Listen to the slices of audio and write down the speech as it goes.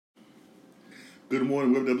Good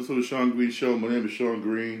morning. Welcome to episode of Sean Green Show. My name is Sean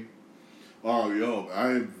Green. I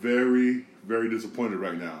am very, very disappointed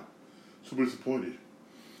right now. Super disappointed.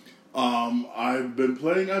 I've been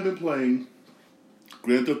playing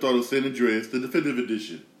Grand Theft Auto San Andreas, the definitive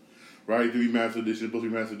edition, right? The remastered edition, both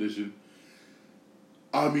remastered edition.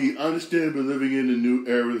 I mean, I understand we're living in a new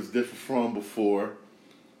era that's different from before.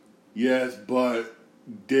 Yes, but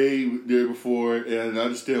they there before, and I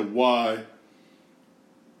understand why.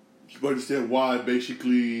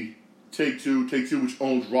 Basically Take-Two, which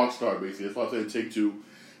owns Rockstar, basically. That's why I said Take-Two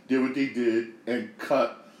did what they did and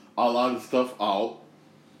cut a lot of stuff out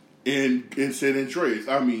in San Andreas.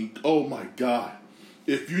 I mean, oh my God.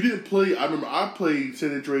 If you didn't play, I remember I played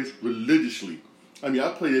San Andreas religiously. I mean,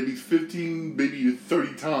 I played at least 15, maybe even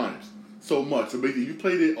 30 times. So much. So basically, if you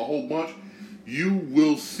played it a whole bunch, you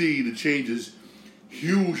will see the changes,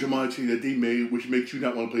 huge amount of changes that they made, which makes you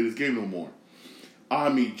not want to play this game no more. I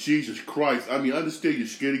mean, Jesus Christ. I mean, I understand you're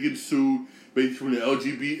scared of getting sued, basically from the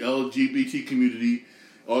LGBT community,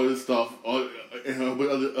 all this stuff, and with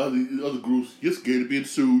other groups. You're scared of being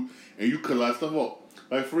sued, and you cut a lot of stuff off.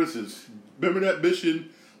 Like, for instance, remember that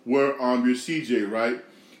mission where you're CJ, right?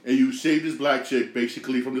 And you saved this black chick,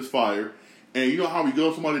 basically, from this fire. And you know how we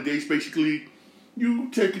go from other dates, basically? You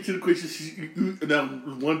take her to the kitchen, and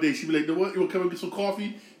then one day she be like, you know what? You want to come and get some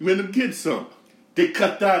coffee? You end up getting some. They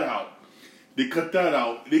cut that out. They cut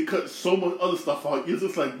so much other stuff out. You're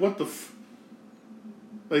just like, what the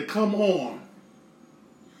like, come on.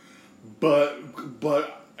 But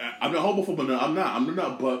I'm not homophobic. I'm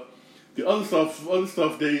not. But the other stuff, other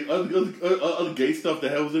gay stuff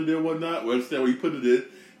that was in there and whatnot, where you put it in,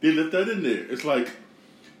 they left that in there. It's like,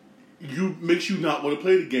 makes you not want to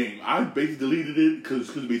play the game. I basically deleted it because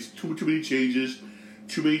it makes too many changes.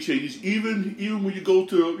 Even when you go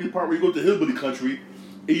to the part where you go to hillbilly country,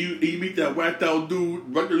 and you meet that whacked out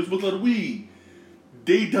dude right there who smokes a lot of weed,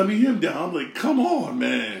 they dummy him down. I'm like, come on,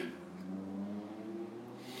 man.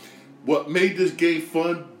 What made this game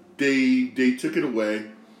fun, they took it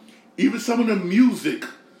away. Even some of the music,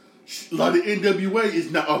 like the NWA,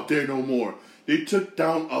 is not up there no more. They took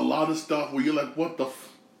down a lot of stuff where you're like, what the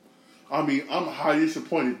I mean, I'm highly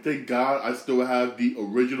disappointed. Thank God I still have the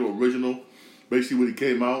original, basically when it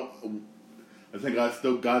came out. I think I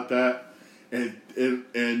still got that. And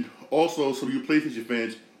also, some of you PlayStation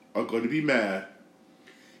fans are going to be mad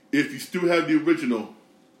if you still have the original,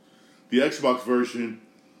 the Xbox version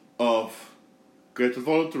of Grand Theft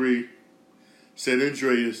Auto 3, San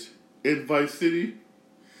Andreas, and Vice City.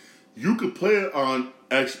 You could play it on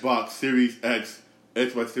Xbox Series X,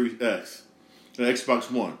 Xbox Series X, and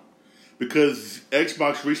Xbox One. Because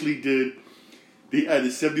Xbox recently they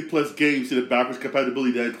added 70 plus games to the backwards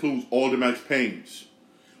compatibility that includes all the Max Paynes.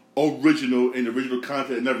 Original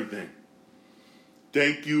content and everything.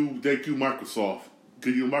 Thank you, Microsoft.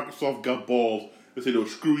 Because Microsoft got balls and said, "No,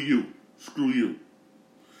 screw you."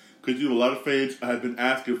 Because a lot of fans have been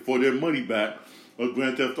asking for their money back of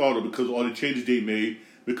Grand Theft Auto because of all the changes they made.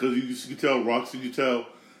 Because you can tell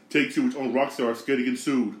Take-Two, which on Rockstar, are scared of getting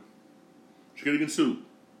sued.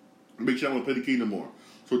 Make sure I don't want to play the game no more.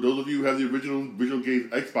 So those of you who have the original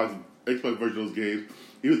games, Xbox version of those games,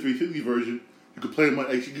 even the 360 version. You can play them on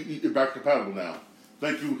you're back compatible now.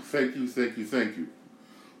 Thank you. For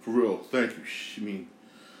real, thank you.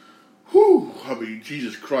 I mean,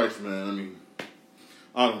 Jesus Christ, man. I mean,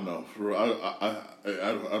 I don't know. For real, I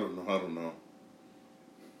don't know.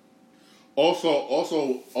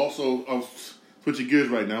 Also, I'm switching gears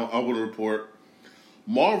right now. I want to report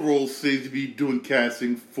Marvel seems to be doing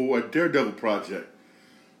casting for a Daredevil project.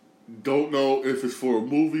 Don't know if it's for a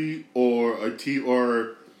movie or the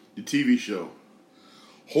TV show.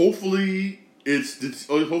 Hopefully it's a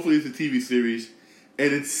TV series,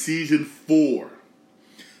 and it's season 4.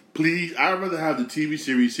 Please, I'd rather have the TV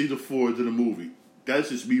series season 4 than the movie. That's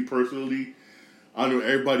just me personally. I know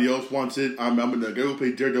everybody else wants it. I'm the guy who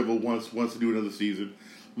played Daredevil wants to do another season.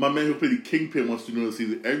 My man who played the Kingpin wants to do another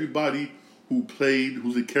season. Everybody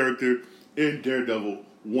who's a character in Daredevil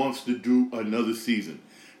wants to do another season.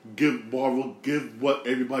 Give what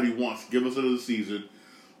everybody wants. Give us another season.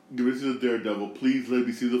 Give us a Daredevil. Please let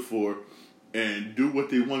me see the 4 and do what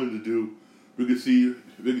they wanted to do. We can see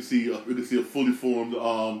a fully formed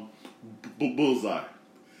Bullseye.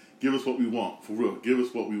 Give us what we want, for real. Give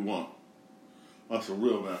us what we want. That's for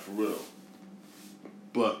real, man, for real.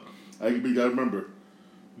 But we gotta remember,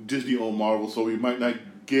 Disney owned Marvel, so we might not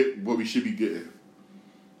get what we should be getting.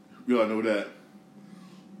 We all know that.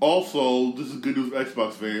 Also, this is good news for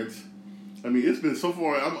Xbox fans. I mean, it's been so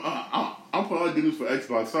far. I'm putting out good news for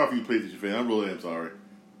Xbox. Sorry for you PlayStation fan. I really am sorry.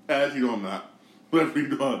 As you know, I'm not. Whatever you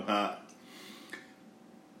know, I'm not.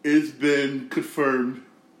 It's been confirmed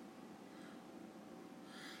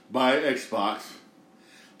by Xbox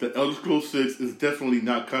that Elder Scrolls 6 is definitely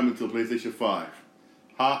not coming to PlayStation 5.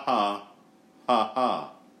 Ha ha, ha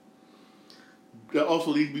ha. That also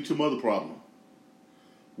leads me to another problem.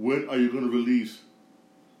 When are you going to release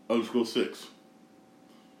Elder Scrolls 6?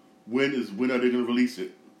 When are they going to release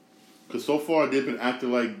it? Because so far they've been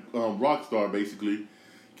acting like Rockstar, basically.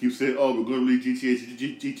 Keep saying, oh, we're going to release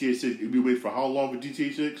GTA 6. We've been waiting for how long for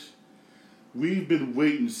GTA 6? We've been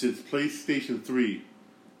waiting since PlayStation 3.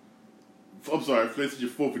 I'm sorry, PlayStation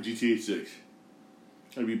 4 for GTA 6.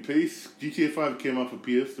 I mean, GTA 5 came out for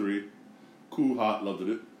PS3. Cool, hot, loved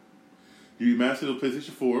it. You remastered on PlayStation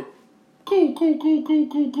 4. Cool. I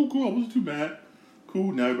wasn't too mad.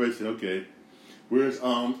 Cool, now everybody said, okay. Where's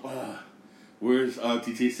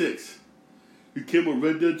GTA 6? You came with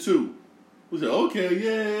Red Dead 2. We said, okay,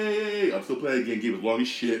 yay. I'm still playing the game as long as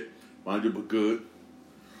shit. Mind you, but good.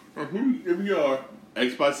 Here we are.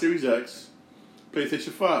 Xbox Series X. PlayStation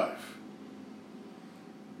 5.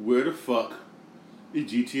 Where the fuck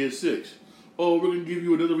is GTA 6? Oh, we're going to give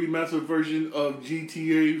you another remastered version of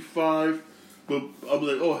GTA 5. But I'll be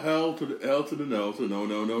like, oh, hell to the L to the no. So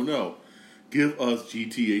no. Give us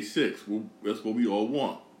GTA 6. That's what we all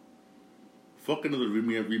want. Fuck another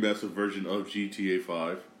remastered version of GTA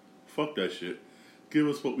 5. Fuck that shit. Give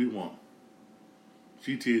us what we want.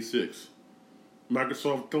 GTA 6.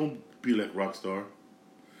 Microsoft, don't be like Rockstar.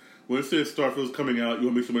 When it says Starfield's coming out, you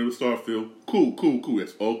want to make some money with Starfield? Cool.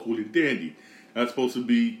 That's all cool and dandy. That's supposed to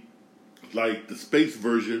be like the space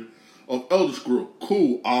version of Elder Scrolls.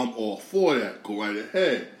 Cool, I'm all for that. Go right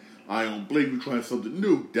ahead. I don't blame you trying something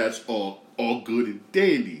new. That's all good and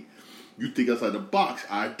dandy. You think outside the box,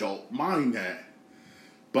 I don't mind that.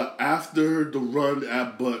 But after the run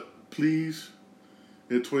please,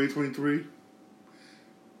 in 2023,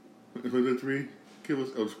 give us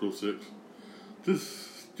Elder Scrolls 6.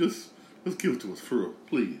 Just give it to us for real,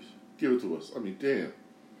 please. Give it to us. I mean, damn.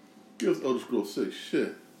 Give us Elder Scrolls 6.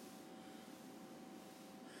 Shit.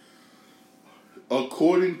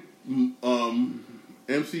 According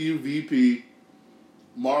MCU VP,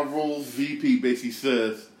 Marvel's VP basically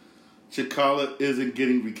says T'Challa isn't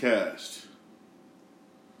getting recast.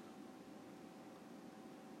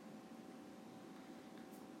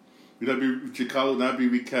 T'Challa will not be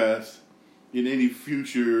recast in any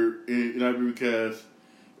future. In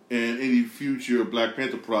any future Black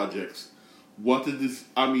Panther projects. What did this?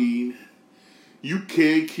 I mean, you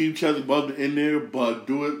can keep Chadwick Boseman in there, but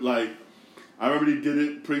do it like I remember they did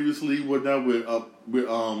it previously. With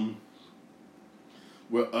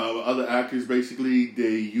other actors. Basically,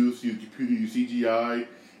 they use your computer, use CGI,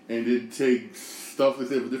 and then take stuff they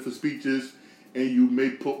say for different speeches, and you may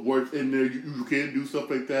put words in there. You can do stuff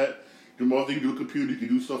like that. The more thing you do with a computer, you can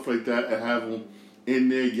do stuff like that and have them in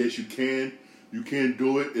there. Yes, you can. You can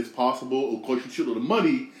do it. It's possible. It'll cost you a shitload of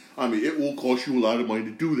money. I mean, it will cost you a lot of money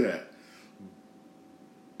to do that.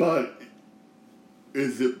 But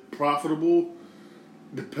is it profitable?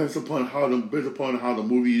 Depends upon how the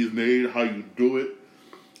movie is made, how you do it.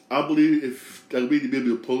 I believe if they'll be able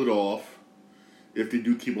to pull it off, if they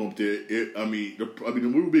do keep them up there. The movie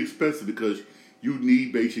will be expensive because you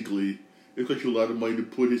need basically it costs you a lot of money to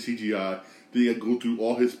put his CGI. Then you got to go through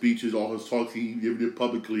all his speeches, all his talks he did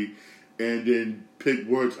publicly, and then pick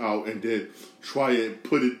words out and then try and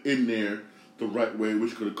put it in there the right way,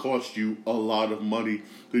 which could cost you a lot of money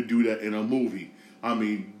to do that in a movie. I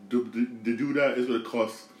mean, to do that is going to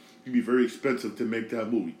cost you be very expensive to make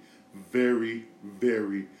that movie. Very,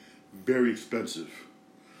 very, very expensive.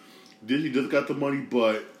 Disney just got the money,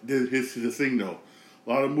 but here's the thing though. A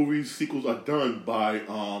lot of movie sequels are done by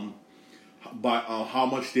how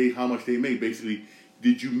much they made. Basically,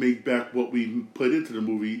 did you make back what we put into the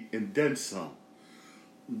movie and then some?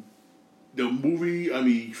 The movie, I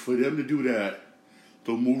mean, for them to do that,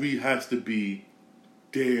 the movie has to be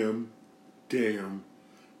damn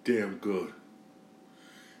good.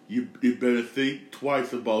 You better think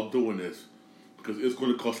twice about doing this because it's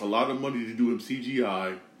going to cost a lot of money to do in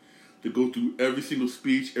CGI, to go through every single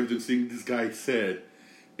speech, everything this guy said,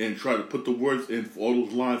 and try to put the words in for all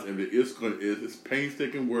those lines. And it's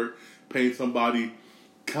painstaking work, paying somebody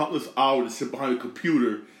countless hours to sit behind a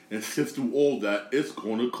computer and sift through all that. It's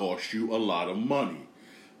going to cost you a lot of money.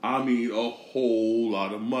 I mean, a whole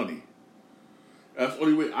lot of money. That's the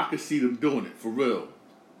only way I can see them doing it, for real.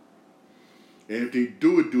 And if they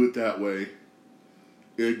do it that way,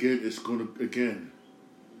 it's going to,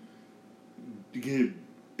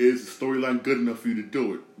 is the storyline good enough for you to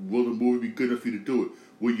do it? Will the movie be good enough for you to do it?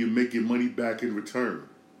 Will you make your money back in return?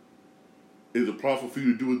 Is it profitable for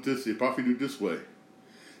you to do it this way?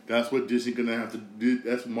 That's what Disney gonna have to do.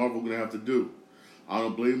 That's what Marvel gonna have to do. I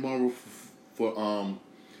don't blame Marvel for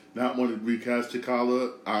not wanting to recast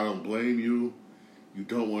T'Challa. I don't blame you. You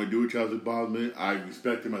don't want to do it, Chadwick Boseman. I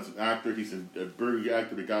respect him as an actor. He's a very good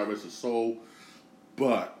actor. The guy rests his soul.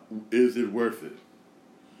 But is it worth it?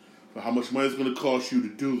 For how much money it's going to cost you to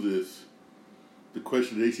do this? The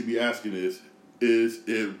question they should be asking is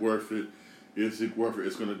it worth it? Is it worth it?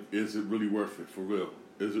 Is it really worth it? For real?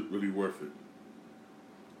 Is it really worth it?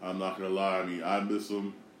 I'm not gonna lie. I mean, I miss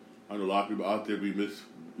him. I know a lot of people out there. We miss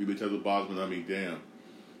Chadwick Boseman. I mean, damn.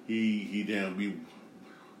 He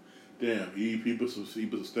put some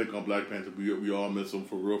stink on Black Panther. We all miss him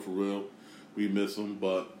for real. We miss him,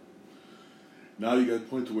 but now you got to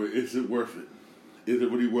point to where is it worth it? Is it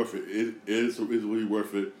really worth it? Is it really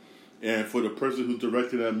worth it? And for the person who's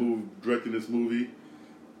directing this movie,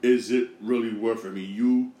 is it really worth it? I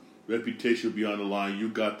mean, reputation will be on the line. You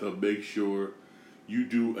got to make sure you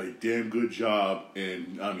do a damn good job.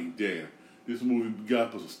 And I mean, damn, this movie, you got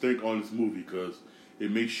to put some stink on this movie because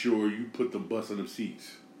it makes sure you put the butts on them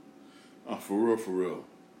seats. For real.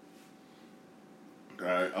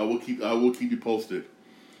 Alright, I will keep you posted.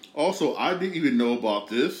 Also, I didn't even know about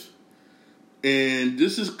this, and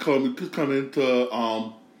this is coming to the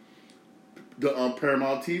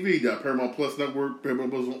Paramount TV, that Paramount Plus network,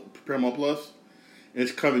 Paramount Plus. And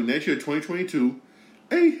it's coming next year, 2022,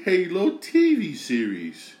 a Halo TV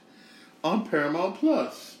series on Paramount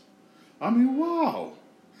Plus. I mean, wow!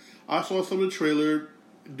 I saw some of the trailer.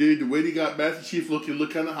 The way they got Master Chief look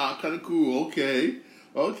kind of hot, kind of cool. Okay,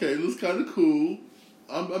 looks kind of cool.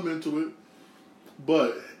 I'm into it.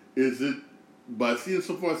 But is it? By seeing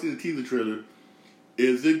the teaser trailer,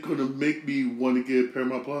 is it gonna make me want to get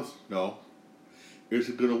Paramount Plus? No. Is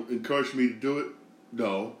it gonna encourage me to do it?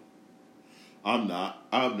 No. I'm not.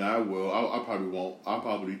 I will. I probably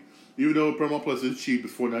won't. Even though Paramount Plus is cheap,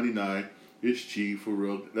 it's $4.99. It's cheap for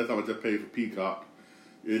real. That's how much I pay for Peacock.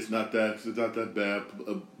 It's not that bad,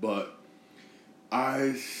 but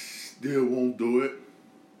I still won't do it.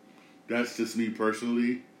 That's just me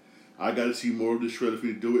personally. I got to see more of this trailer for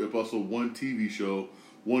me to do it. If also one show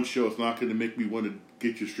is not going to make me want to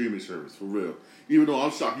get your streaming service, for real. Even though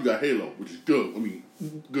I'm shocked you got Halo, which is good. I mean,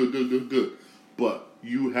 good. But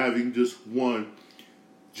you having just one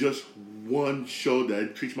show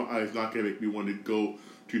that treats my eyes not going to make me want to go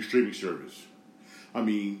to your streaming service. I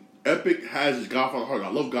mean, Epic has its Godfather Harlem.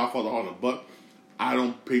 I love Godfather Harlem, but I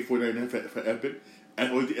don't pay $4.99 for Epic. And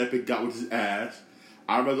the only thing Epic got was his ass.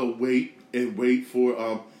 I'd rather wait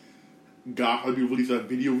for Godfather to release a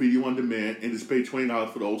video on demand and just pay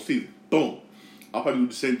 $20 for the whole season. Boom. I'll probably do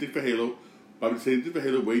the same thing for Halo.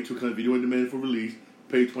 Wait till kind of video on demand for release.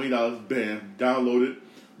 Pay $20, bam, download it,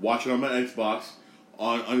 watch it on my Xbox.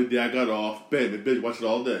 On the day I got off, bam, and bitch, watch it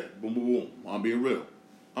all day. Boom. I'm being real.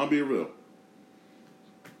 I'll be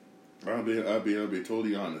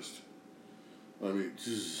totally honest. I mean,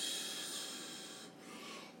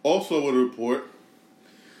 also, I want to report,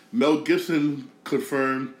 Mel Gibson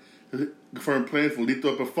confirmed plans for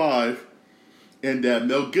Lethal Weapon 5, and that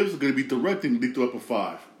Mel Gibson is going to be directing Lethal Weapon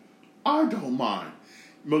 5. I don't mind.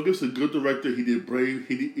 Mel Gibson is a good director. He did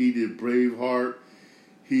Braveheart.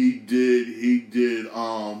 He did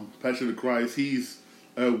Passion of the Christ. He's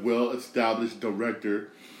a well-established director.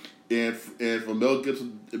 And for Mel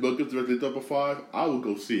Gibson directing Lethal Weapon 5, I will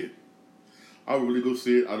go see it. I will really go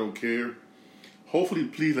see it. I don't care. Hopefully,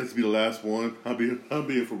 please let this be the last one. I'm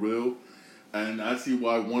being for real. And I see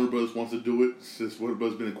why Warner Bros. Wants to do it, since Warner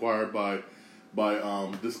Bros. Been acquired by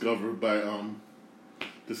Discovery,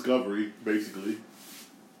 basically.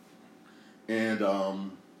 And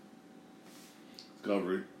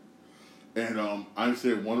Discovery. And I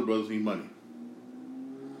said Warner Bros. Need money.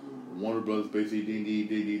 Warner Bros. Basically they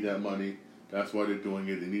need that money. That's why they're doing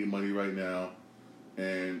it. They need money right now,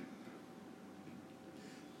 and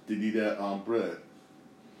they need that bread.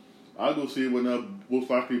 I'll go see it when most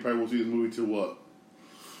likely probably will see this movie till what?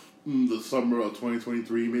 The summer of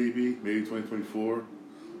 2023, maybe 2024.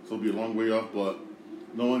 So it'll be a long way off, but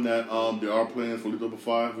knowing that there are plans for Lethal Weapon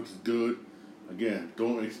 5, which is good. Again,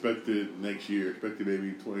 don't expect it next year. Expect it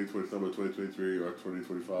maybe 2027, 2023, or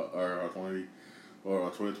 2025, or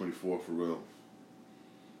 2024 for real.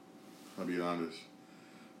 I'll be honest.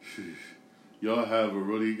 Y'all have a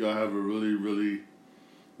really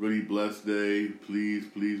blessed day. Please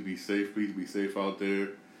be safe. Please be safe out there.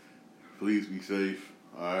 Please be safe.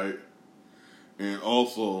 Alright? And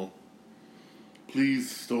also,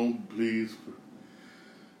 please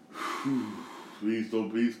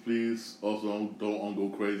also don't go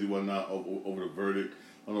crazy over the verdict.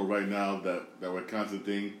 I know right now that Wisconsin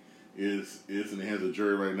thing is in the hands of the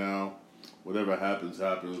jury right now. whatever happens,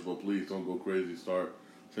 happens. But please don't go crazy. Start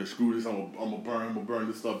saying screw this. I'm gonna burn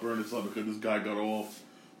this up because this guy got off.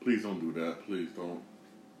 Please don't do that. Please don't.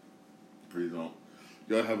 Please don't.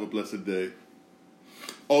 Y'all have a blessed day.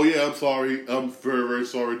 Oh yeah, I'm sorry. I'm very, very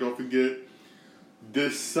sorry. Don't forget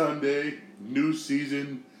this Sunday, new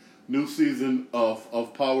season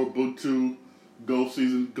of Power Book 2 Ghost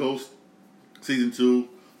Season 2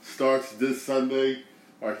 starts this Sunday.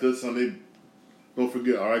 Alright, this Sunday. Don't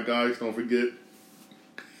forget, alright guys, don't forget.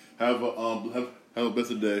 Have a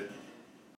blessed day.